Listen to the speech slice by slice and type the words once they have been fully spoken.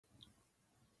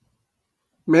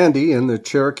Mandie and the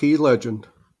Cherokee Legend.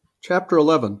 Chapter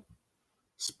 11.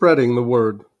 Spreading the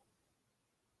Word.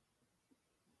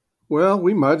 Well,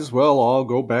 we might as well all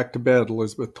go back to bed,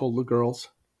 Elizabeth told the girls.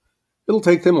 It'll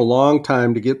take them a long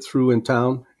time to get through in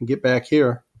town and get back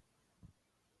here.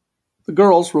 The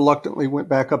girls reluctantly went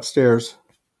back upstairs,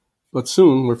 but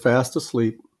soon were fast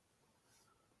asleep.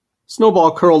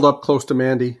 Snowball curled up close to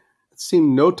Mandie. It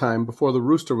seemed no time before the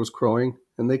rooster was crowing,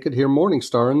 and they could hear Morning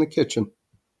Star in the kitchen.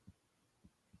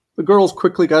 The girls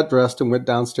quickly got dressed and went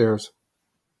downstairs.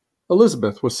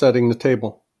 Elizabeth was setting the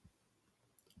table.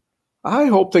 I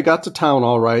hope they got to town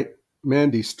all right.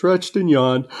 Mandie stretched and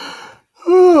yawned.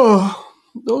 Oh,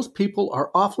 those people are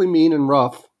awfully mean and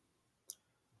rough.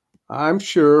 I'm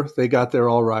sure they got there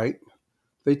all right.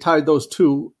 They tied those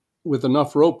two with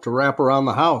enough rope to wrap around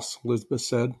the house, Elizabeth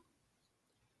said.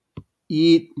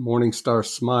 Eat, Morning Star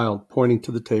smiled, pointing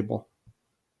to the table.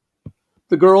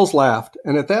 The girls laughed,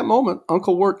 and at that moment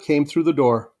Uncle Wirt came through the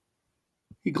door.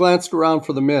 He glanced around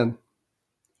for the men.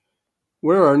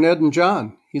 Where are Ned and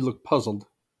John? He looked puzzled.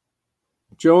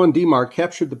 Joe and Demar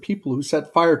captured the people who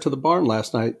set fire to the barn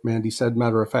last night, Mandie said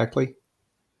matter-of-factly.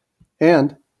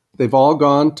 And they've all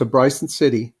gone to Bryson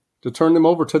City to turn them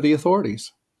over to the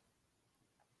authorities.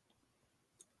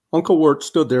 Uncle Wirt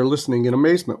stood there listening in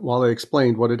amazement while they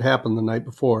explained what had happened the night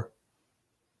before.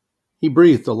 He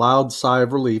breathed a loud sigh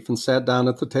of relief and sat down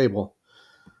at the table.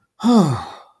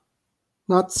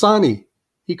 Not Sonny.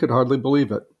 He could hardly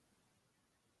believe it.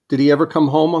 Did he ever come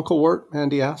home, Uncle Wirt?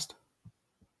 Mandie asked.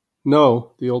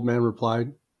 No, the old man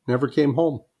replied. Never came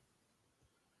home.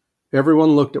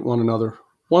 Everyone looked at one another,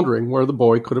 wondering where the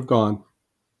boy could have gone.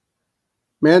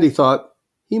 Mandie thought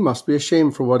he must be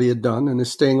ashamed for what he had done and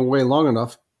is staying away long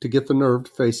enough to get the nerve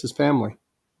to face his family.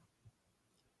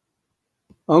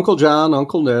 Uncle John,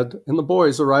 Uncle Ned, and the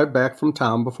boys arrived back from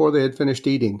town before they had finished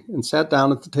eating and sat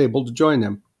down at the table to join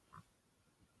them.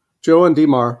 Joe and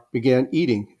Demar began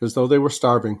eating as though they were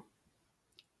starving.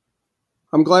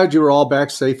 I'm glad you are all back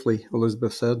safely,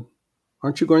 Elizabeth said.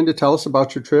 Aren't you going to tell us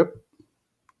about your trip?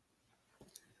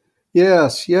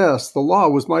 Yes, the law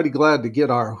was mighty glad to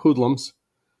get our hoodlums.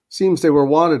 Seems they were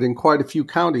wanted in quite a few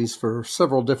counties for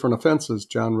several different offenses,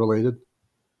 John related.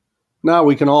 Now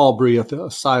we can all breathe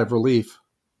a sigh of relief.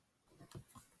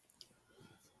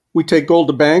 We take gold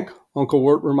to bank, Uncle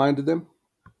Wirt reminded them.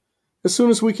 As soon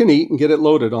as we can eat and get it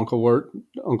loaded, Uncle Wirt,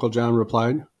 Uncle John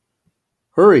replied.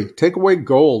 Hurry, take away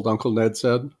gold, Uncle Ned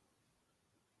said.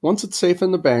 Once it's safe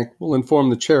in the bank, we'll inform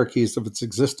the Cherokees of its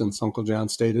existence, Uncle John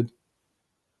stated.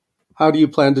 How do you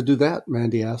plan to do that?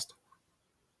 Mandie asked.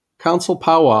 Council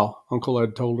powwow, Uncle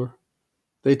Ed told her.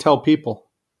 They tell people.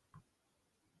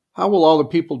 How will all the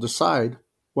people decide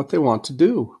what they want to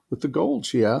do with the gold,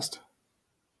 she asked.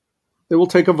 They will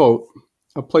take a vote.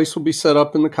 A place will be set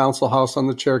up in the council house on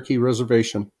the Cherokee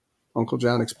Reservation, Uncle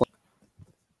John explained.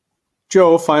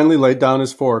 Joe finally laid down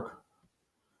his fork.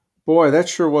 Boy, that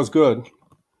sure was good.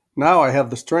 Now I have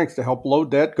the strength to help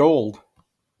load that gold.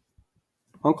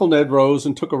 Uncle Ned rose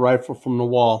and took a rifle from the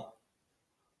wall.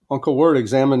 Uncle Wirt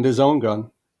examined his own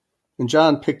gun, and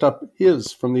John picked up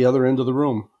his from the other end of the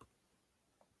room.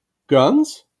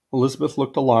 Guns? Elizabeth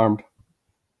looked alarmed.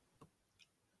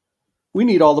 We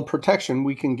need all the protection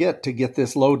we can get to get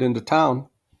this load into town.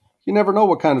 You never know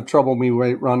what kind of trouble we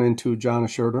might run into, John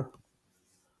assured her.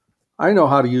 I know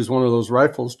how to use one of those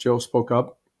rifles, Joe spoke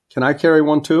up. Can I carry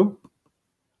one too?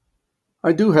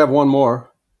 I do have one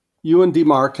more. You and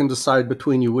Demar can decide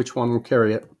between you which one will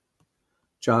carry it,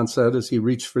 John said as he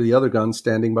reached for the other gun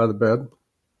standing by the bed.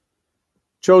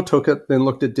 Joe took it, then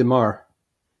looked at Demar.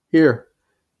 Here,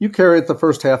 you carry it the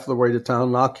first half of the way to town,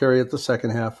 and I'll carry it the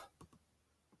second half.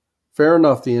 Fair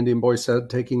enough, the Indian boy said,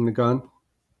 taking the gun.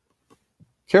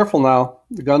 Careful now,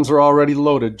 the guns are already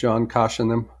loaded, John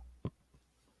cautioned them.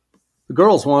 The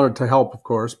girls wanted to help, of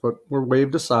course, but were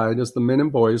waved aside as the men and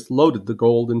boys loaded the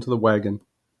gold into the wagon.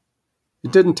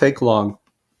 It didn't take long.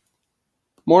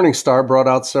 Morning Star brought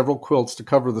out several quilts to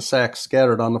cover the sacks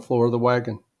scattered on the floor of the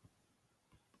wagon.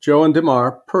 Joe and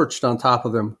Demar perched on top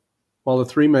of them, while the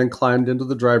three men climbed into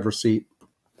the driver's seat.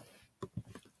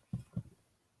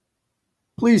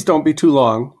 Please don't be too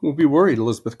long. We'll be worried,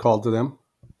 Elizabeth called to them.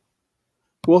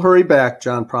 We'll hurry back,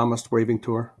 John promised, waving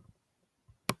to her.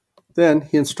 Then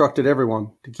he instructed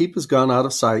everyone to keep his gun out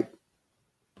of sight.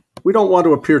 We don't want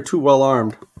to appear too well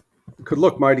armed. It could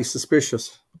look mighty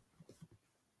suspicious.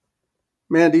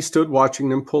 Mandie stood watching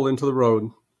them pull into the road.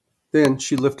 Then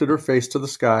she lifted her face to the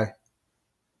sky.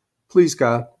 Please,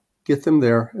 God, get them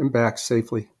there and back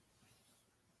safely.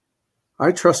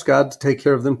 I trust God to take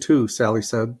care of them too, Sally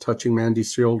said, touching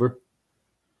Mandie's shoulder.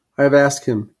 I have asked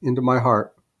him into my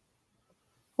heart.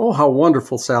 Oh, how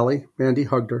wonderful, Sally. Mandie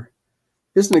hugged her.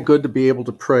 Isn't it good to be able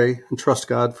to pray and trust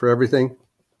God for everything?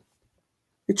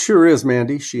 It sure is,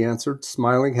 Mandie, she answered,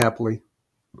 smiling happily.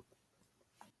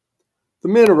 The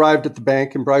men arrived at the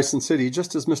bank in Bryson City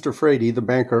just as Mr. Frady, the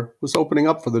banker, was opening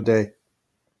up for the day.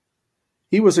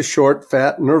 He was a short,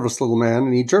 fat, nervous little man,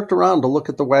 and he jerked around to look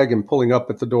at the wagon pulling up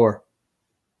at the door.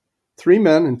 3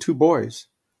 men and 2 boys.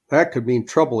 That could mean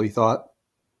trouble, he thought.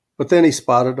 But then he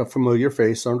spotted a familiar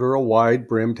face under a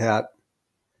wide-brimmed hat.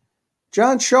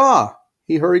 John Shaw!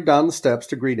 He hurried down the steps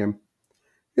to greet him.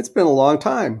 It's been a long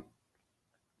time.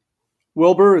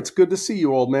 Wilbur, it's good to see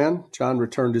you, old man, John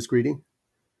returned his greeting.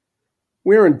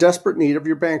 We are in desperate need of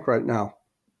your bank right now.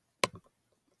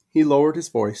 He lowered his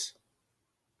voice.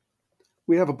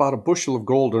 We have about a bushel of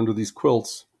gold under these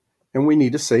quilts, and we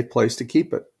need a safe place to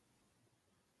keep it.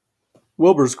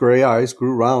 Wilbur's gray eyes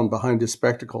grew round behind his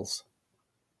spectacles.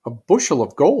 A bushel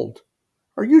of gold?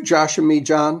 Are you joshing me,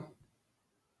 John?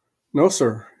 No,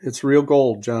 sir, it's real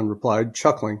gold, John replied,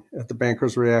 chuckling at the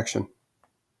banker's reaction.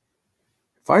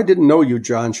 If I didn't know you,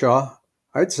 John Shaw,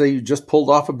 I'd say you just pulled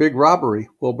off a big robbery,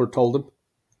 Wilbur told him.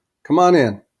 Come on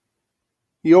in.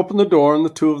 He opened the door and the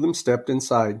 2 of them stepped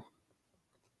inside.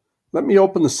 Let me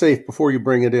open the safe before you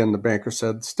bring it in, the banker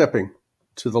said, stepping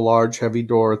to the large, heavy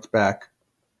door at the back.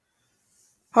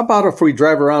 How about if we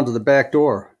drive around to the back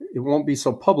door? It won't be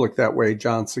so public that way,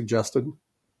 John suggested.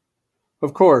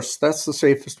 Of course, that's the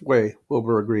safest way,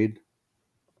 Wilbur agreed.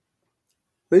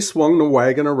 They swung the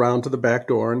wagon around to the back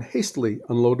door and hastily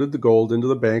unloaded the gold into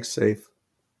the bank's safe.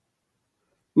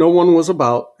 No one was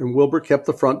about, and Wilbur kept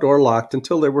the front door locked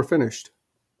until they were finished.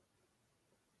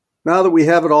 Now that we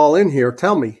have it all in here,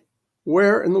 tell me,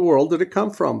 where in the world did it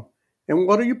come from, and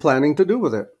what are you planning to do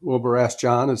with it? Wilbur asked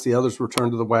John as the others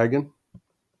returned to the wagon.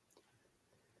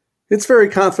 It's very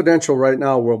confidential right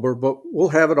now, Wilbur, but we'll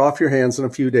have it off your hands in a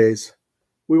few days.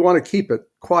 We want to keep it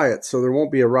quiet so there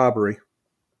won't be a robbery.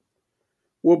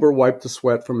 Wilbur wiped the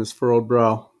sweat from his furrowed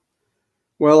brow.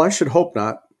 Well, I should hope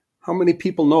not. How many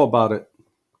people know about it?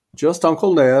 Just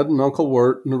Uncle Ned and Uncle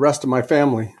Wirt and the rest of my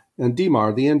family, and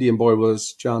Demar, the Indian boy,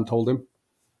 was, John told him.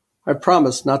 I've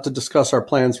promised not to discuss our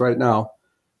plans right now,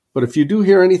 but if you do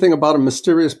hear anything about a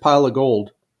mysterious pile of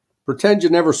gold, pretend you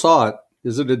never saw it.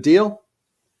 Is it a deal?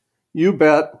 You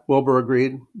bet, Wilbur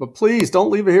agreed, but please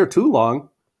don't leave it here too long.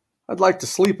 I'd like to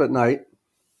sleep at night.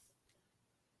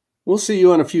 We'll see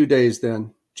you in a few days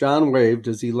then. John waved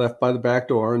as he left by the back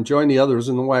door and joined the others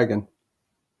in the wagon.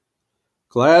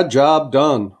 Glad job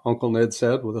done, Uncle Ned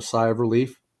said with a sigh of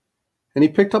relief, and he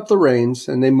picked up the reins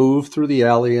and they moved through the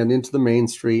alley and into the main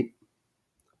street.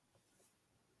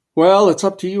 Well, it's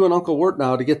up to you and Uncle Wirt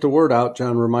now to get the word out,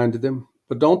 John reminded them,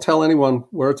 but don't tell anyone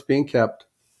where it's being kept.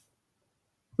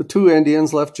 The 2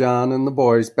 Indians left John and the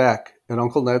boys back at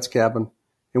Uncle Ned's cabin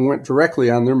and went directly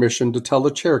on their mission to tell the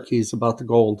Cherokees about the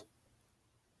gold.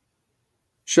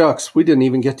 Shucks, we didn't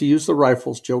even get to use the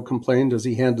rifles, Joe complained as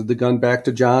he handed the gun back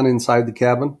to John inside the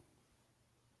cabin.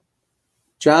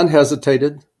 John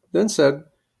hesitated, then said,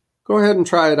 Go ahead and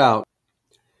try it out.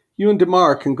 You and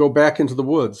Demar can go back into the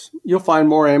woods. You'll find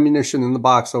more ammunition in the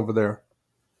box over there.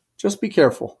 Just be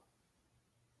careful.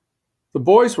 The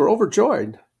boys were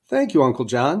overjoyed. Thank you, Uncle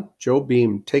John, Joe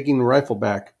beamed, taking the rifle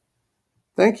back.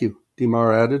 Thank you,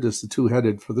 Demar added as the 2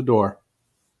 headed for the door.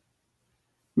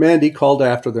 Mandie called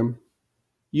after them.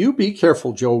 You be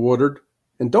careful, Joe Woodard,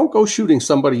 and don't go shooting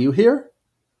somebody, you hear?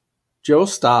 Joe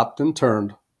stopped and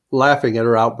turned, laughing at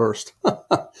her outburst.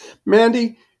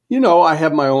 Mandie, you know I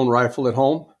have my own rifle at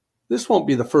home. This won't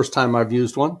be the first time I've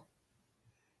used one.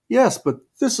 Yes, but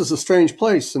this is a strange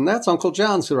place, and that's Uncle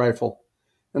John's rifle.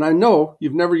 And I know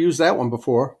you've never used that one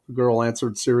before, the girl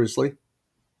answered seriously.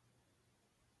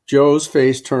 Joe's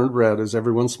face turned red as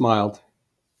everyone smiled.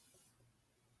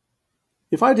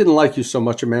 If I didn't like you so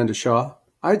much, Amanda Shaw,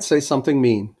 I'd say something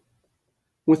mean.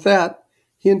 With that,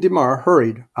 he and Demar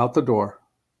hurried out the door.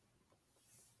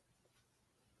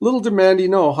 Little did Mandie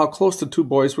know how close the 2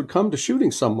 boys would come to shooting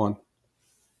someone.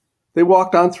 They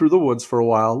walked on through the woods for a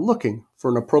while, looking for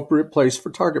an appropriate place for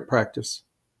target practice.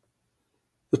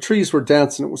 The trees were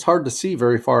dense and it was hard to see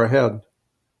very far ahead.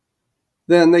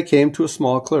 Then they came to a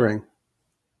small clearing.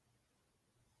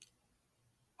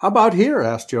 How about here?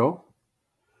 Asked Joe.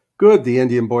 Good, the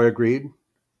Indian boy agreed.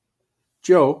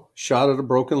 Joe shot at a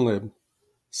broken lid.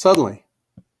 Suddenly,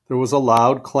 there was a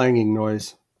loud clanging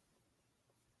noise.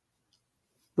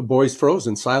 The boys froze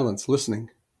in silence, listening.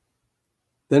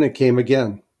 Then it came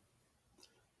again.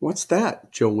 What's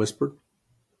that? Joe whispered.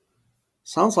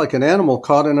 Sounds like an animal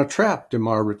caught in a trap,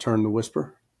 Demar returned the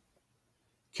whisper.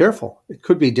 Careful, it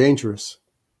could be dangerous.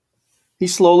 He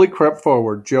slowly crept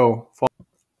forward, Joe following.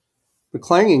 The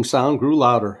clanging sound grew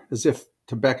louder, as if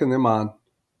to beckon them on.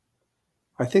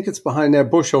 "I think it's behind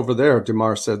that bush over there,"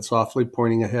 DeMar said softly,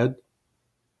 pointing ahead.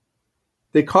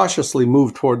 They cautiously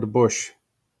moved toward the bush.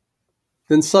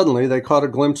 Then suddenly they caught a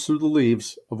glimpse through the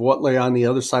leaves of what lay on the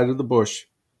other side of the bush,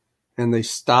 and they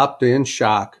stopped in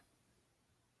shock.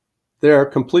 There,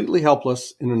 completely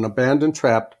helpless in an abandoned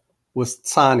trap, was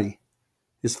Tsani,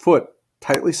 his foot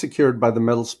tightly secured by the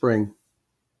metal spring.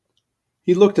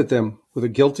 He looked at them with a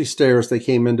guilty stare as they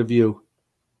came into view.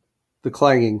 The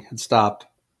clanging had stopped.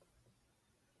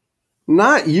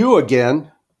 "Not you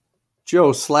again!"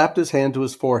 Joe slapped his hand to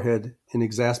his forehead in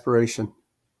exasperation.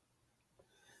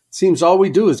 "Seems all we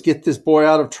do is get this boy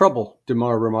out of trouble,"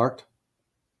 DeMar remarked.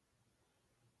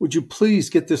 "Would you please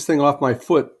get this thing off my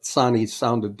foot?" Tsani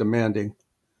sounded demanding.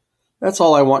 "That's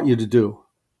all I want you to do."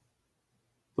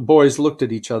 The boys looked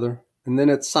at each other, and then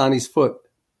at Tsani's foot.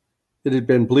 It had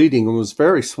been bleeding and was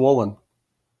very swollen.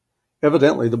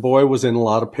 Evidently, the boy was in a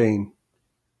lot of pain.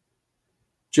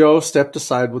 Joe stepped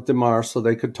aside with DeMar so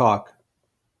they could talk.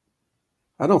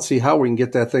 "I don't see how we can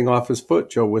get that thing off his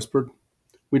foot," Joe whispered.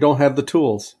 "We don't have the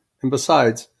tools, and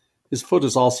besides, his foot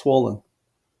is all swollen.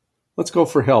 Let's go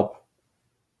for help.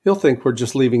 He'll think we're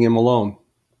just leaving him alone."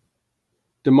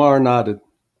 DeMar nodded.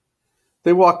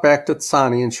 They walked back to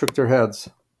Tsani and shook their heads.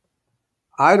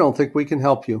 "I don't think we can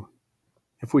help you.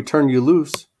 If we turn you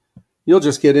loose, you'll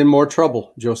just get in more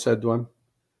trouble," Joe said to him.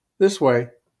 "This way,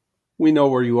 we know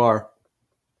where you are."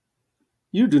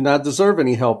 "You do not deserve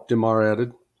any help," DeMar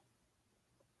added.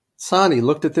 Tsani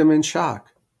looked at them in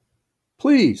shock.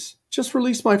 "Please, just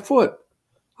release my foot.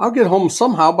 I'll get home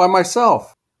somehow by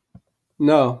myself."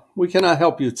 "No, we cannot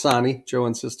help you, Tsani," Joe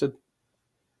insisted.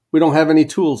 "We don't have any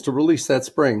tools to release that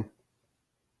spring."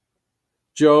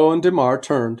 Joe and DeMar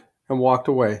turned and walked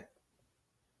away.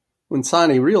 When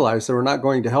Tsani realized they were not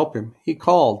going to help him, he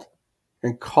called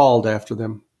and called after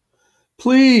them.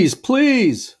 "Please,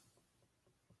 please!"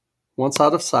 Once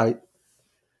out of sight,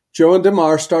 Joe and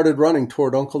DeMar started running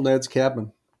toward Uncle Ned's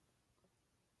cabin.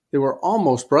 They were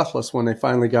almost breathless when they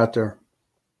finally got there.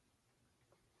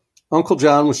 Uncle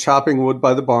John was chopping wood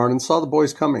by the barn and saw the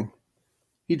boys coming.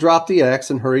 He dropped the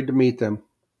axe and hurried to meet them.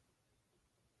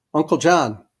 "Uncle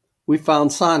John, we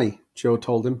found Tsani," Joe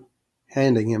told him,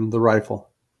 handing him the rifle.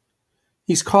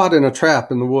 "He's caught in a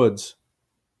trap in the woods."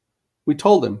 "We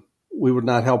told him we would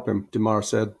not help him," DeMar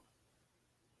said.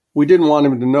 "We didn't want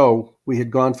him to know we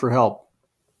had gone for help.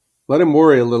 Let him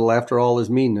worry a little after all his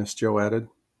meanness," Joe added.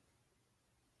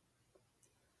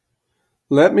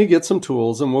 "Let me get some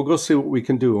tools and we'll go see what we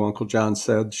can do," Uncle John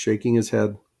said, shaking his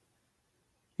head.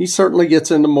 "He certainly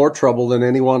gets into more trouble than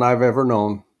anyone I've ever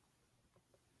known.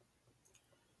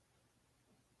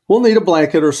 We'll need a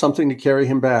blanket or something to carry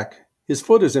him back. His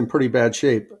foot is in pretty bad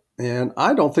shape, and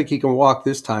I don't think he can walk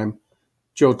this time,"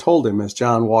 Joe told him as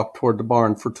John walked toward the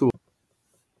barn for tools.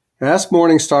 "Ask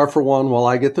Morningstar for one while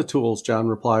I get the tools," John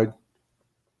replied.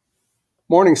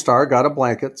 Morningstar got a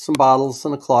blanket, some bottles,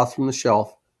 and a cloth from the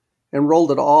shelf, and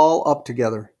rolled it all up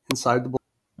together inside the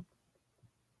blanket.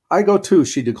 "I go too,"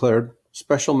 she declared.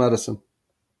 "Special medicine."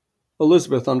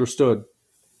 Elizabeth understood.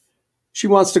 "She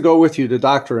wants to go with you to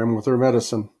doctor him with her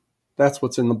medicine. That's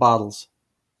what's in the bottles."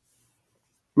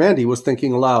 Mandie was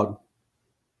thinking aloud.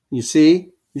 "You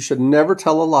see, you should never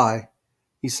tell a lie.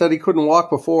 He said he couldn't walk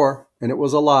before, and it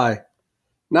was a lie.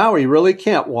 Now he really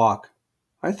can't walk.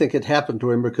 I think it happened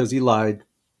to him because he lied."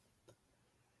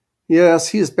 "Yes,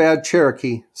 he is bad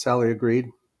Cherokee," Sally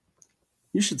agreed.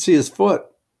 "You should see his foot.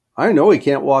 I know he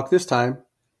can't walk this time.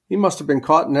 He must have been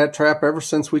caught in that trap ever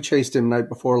since we chased him night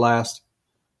before last.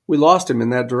 We lost him in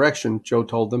that direction," Joe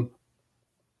told them.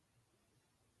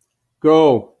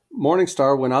 "Go."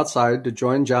 Morningstar went outside to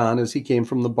join John as he came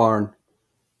from the barn.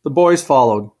 The boys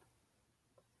followed.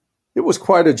 It was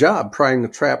quite a job prying the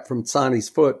trap from Tsani's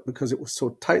foot because it was so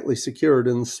tightly secured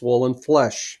in the swollen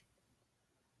flesh.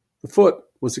 The foot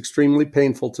was extremely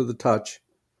painful to the touch,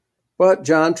 but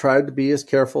John tried to be as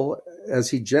careful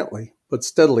as he gently but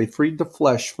steadily freed the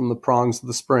flesh from the prongs of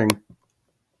the spring.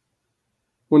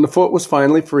 When the foot was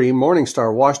finally free,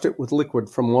 Morningstar washed it with liquid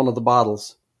from one of the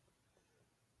bottles.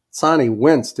 Tsani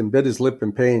winced and bit his lip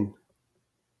in pain.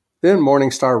 Then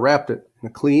Morningstar wrapped it in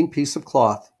a clean piece of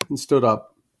cloth and stood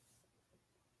up.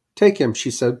 "Take him," she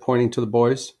said, pointing to the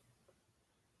boys.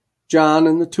 John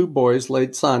and the two boys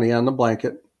laid Tsani on the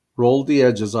blanket, rolled the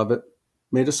edges of it,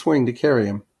 made a swing to carry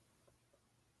him.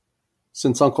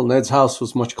 Since Uncle Ned's house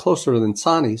was much closer than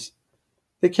Tsani's,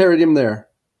 they carried him there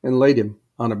and laid him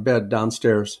on a bed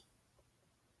downstairs.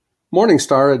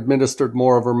 Morningstar administered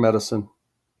more of her medicine.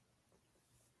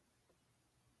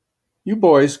 "You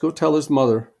boys go tell his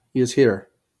mother he is here,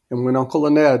 And when Uncle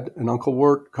Ned and Uncle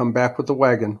Wirt come back with the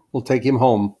wagon, we'll take him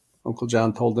home, Uncle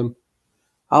John told him.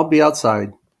 I'll be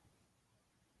outside.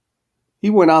 He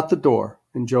went out the door,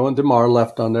 and Joe and DeMar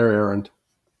left on their errand.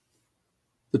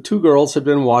 The two girls had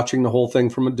been watching the whole thing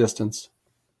from a distance.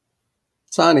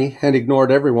 Sonny had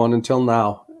ignored everyone until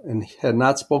now, and had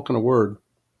not spoken a word.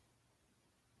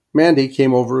 Mandie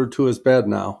came over to his bed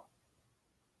now.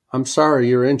 I'm sorry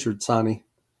you're injured, Sonny,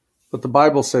 but the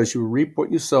Bible says you reap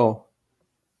what you sow.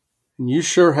 And you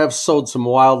sure have sowed some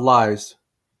wild lies.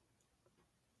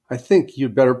 I think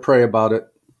you'd better pray about it.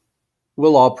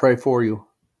 We'll all pray for you.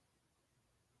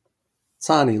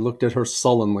 Sonny looked at her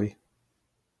sullenly.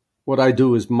 What I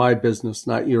do is my business,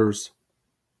 not yours.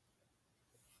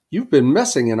 You've been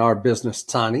messing in our business,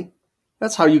 Sonny.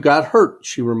 That's how you got hurt,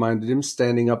 she reminded him,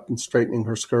 standing up and straightening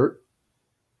her skirt.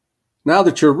 Now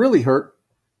that you're really hurt,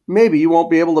 maybe you won't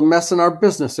be able to mess in our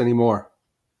business anymore.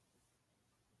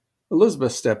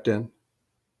 Elizabeth stepped in.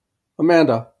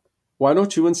 Amanda, why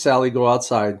don't you and Sally go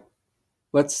outside?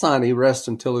 Let Sonny rest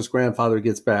until his grandfather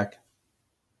gets back.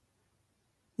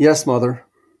 Yes, Mother,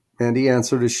 Mandie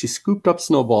answered as she scooped up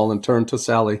Snowball and turned to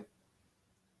Sally.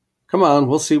 Come on,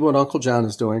 we'll see what Uncle John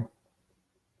is doing.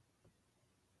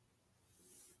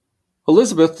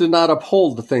 Elizabeth did not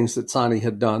uphold the things that Sonny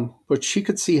had done, but she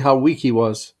could see how weak he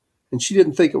was, and she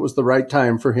didn't think it was the right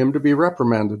time for him to be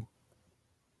reprimanded.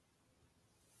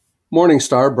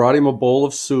 Morningstar brought him a bowl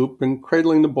of soup, and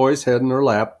cradling the boy's head in her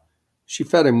lap, she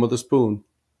fed him with a spoon.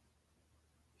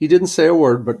 He didn't say a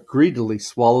word, but greedily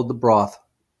swallowed the broth.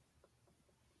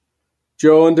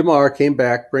 Joe and DeMar came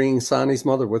back, bringing Sonny's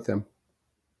mother with them.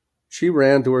 She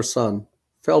ran to her son,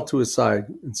 fell to his side,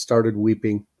 and started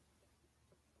weeping.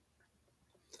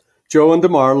 Joe and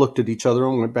DeMar looked at each other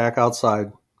and went back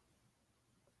outside.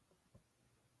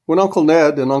 When Uncle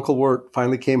Ned and Uncle Wirt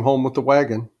finally came home with the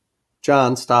wagon,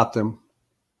 John stopped them.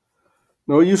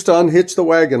 No use to unhitch the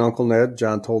wagon, Uncle Ned,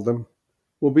 John told them.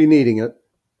 We'll be needing it.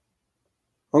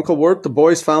 Uncle Wirt, the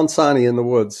boys found Sonny in the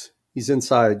woods. He's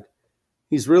inside.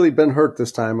 He's really been hurt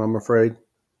this time, I'm afraid.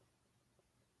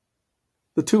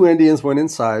 The two Indians went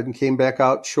inside and came back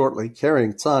out shortly,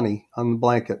 carrying Sonny on the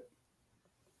blanket.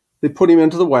 They put him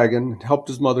into the wagon and helped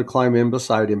his mother climb in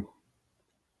beside him.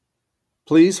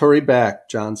 Please hurry back,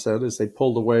 John said as they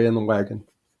pulled away in the wagon.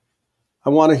 I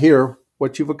want to hear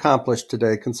what you've accomplished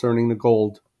today concerning the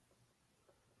gold.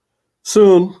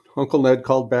 Soon, Uncle Ned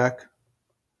called back.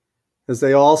 As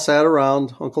they all sat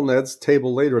around Uncle Ned's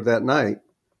table later that night,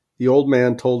 the old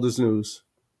man told his news.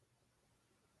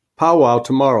 Powwow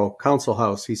tomorrow, council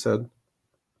house, he said.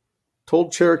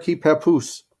 Told Cherokee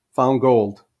Papoose, found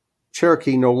gold.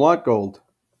 Cherokee no want gold.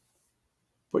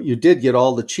 But you did get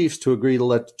all the chiefs to agree to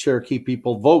let the Cherokee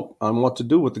people vote on what to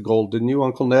do with the gold, didn't you,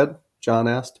 Uncle Ned? John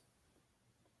asked.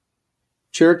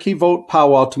 Cherokee vote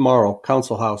powwow tomorrow,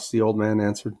 council house, the old man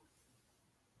answered.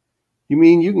 You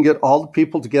mean you can get all the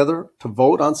people together to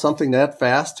vote on something that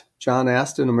fast? John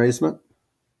asked in amazement.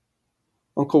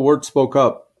 Uncle Wirt spoke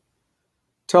up.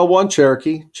 Tell one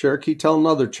Cherokee, Cherokee tell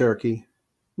another Cherokee.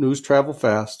 News travel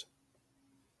fast.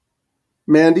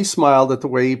 Mandie smiled at the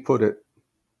way he put it.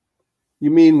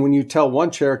 You mean when you tell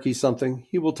one Cherokee something,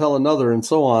 he will tell another and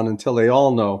so on until they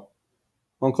all know.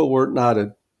 Uncle Wirt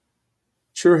nodded.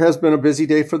 Sure has been a busy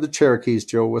day for the Cherokees,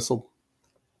 Joe whistled.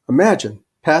 Imagine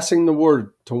passing the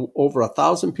word to over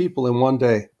 1,000 people in one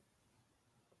day.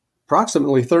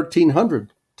 Approximately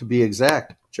 1,300, to be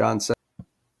exact, John said.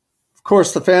 Of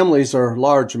course, the families are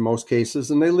large in most cases,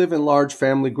 and they live in large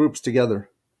family groups together.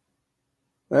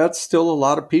 That's still a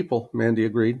lot of people, Mandie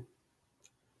agreed.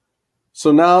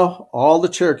 So now all the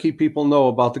Cherokee people know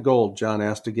about the gold, John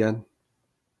asked again.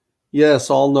 Yes,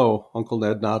 all know, Uncle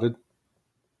Ned nodded.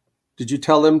 Did you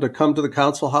tell them to come to the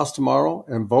council house tomorrow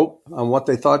and vote on what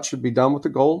they thought should be done with the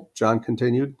gold? John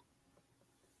continued.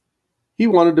 He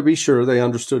wanted to be sure they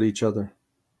understood each other.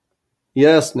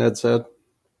 Yes, Ned said.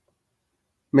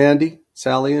 Mandie,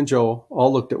 Sally, and Joe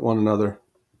all looked at one another.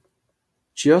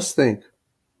 Just think,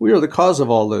 we are the cause of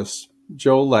all this.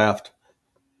 Joe laughed.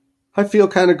 I feel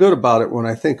kind of good about it when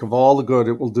I think of all the good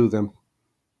it will do them.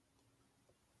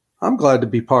 I'm glad to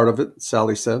be part of it,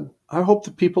 Sally said. I hope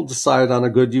the people decide on a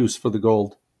good use for the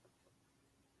gold.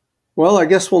 Well, I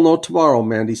guess we'll know tomorrow,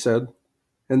 Mandie said.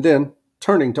 And then,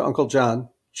 turning to Uncle John,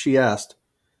 she asked,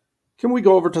 Can we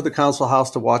go over to the council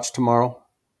house to watch tomorrow?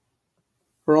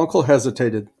 Her uncle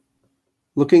hesitated,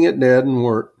 looking at Ned and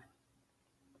Wirt.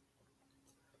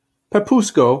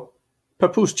 Papoose go.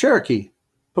 Papoose Cherokee.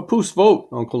 Papoose vote,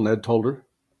 Uncle Ned told her.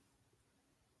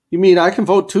 You mean I can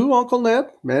vote too, Uncle Ned?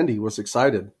 Mandie was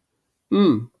excited.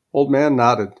 Old man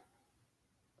nodded.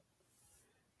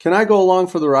 Can I go along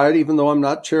for the ride even though I'm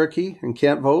not Cherokee and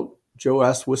can't vote? Joe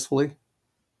asked wistfully.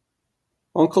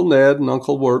 Uncle Ned and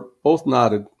Uncle Wirt both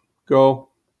nodded. Go.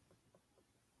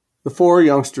 The four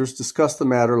youngsters discussed the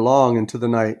matter long into the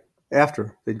night,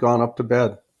 after they'd gone up to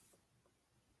bed.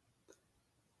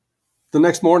 The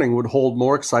next morning would hold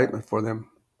more excitement for them.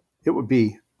 It would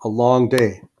be a long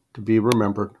day to be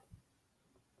remembered.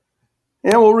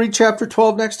 And we'll read chapter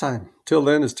 12 next time. Till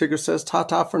then, as Tigger says,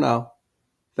 ta-ta for now.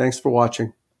 Thanks for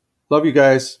watching. Love you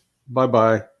guys.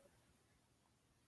 Bye-bye.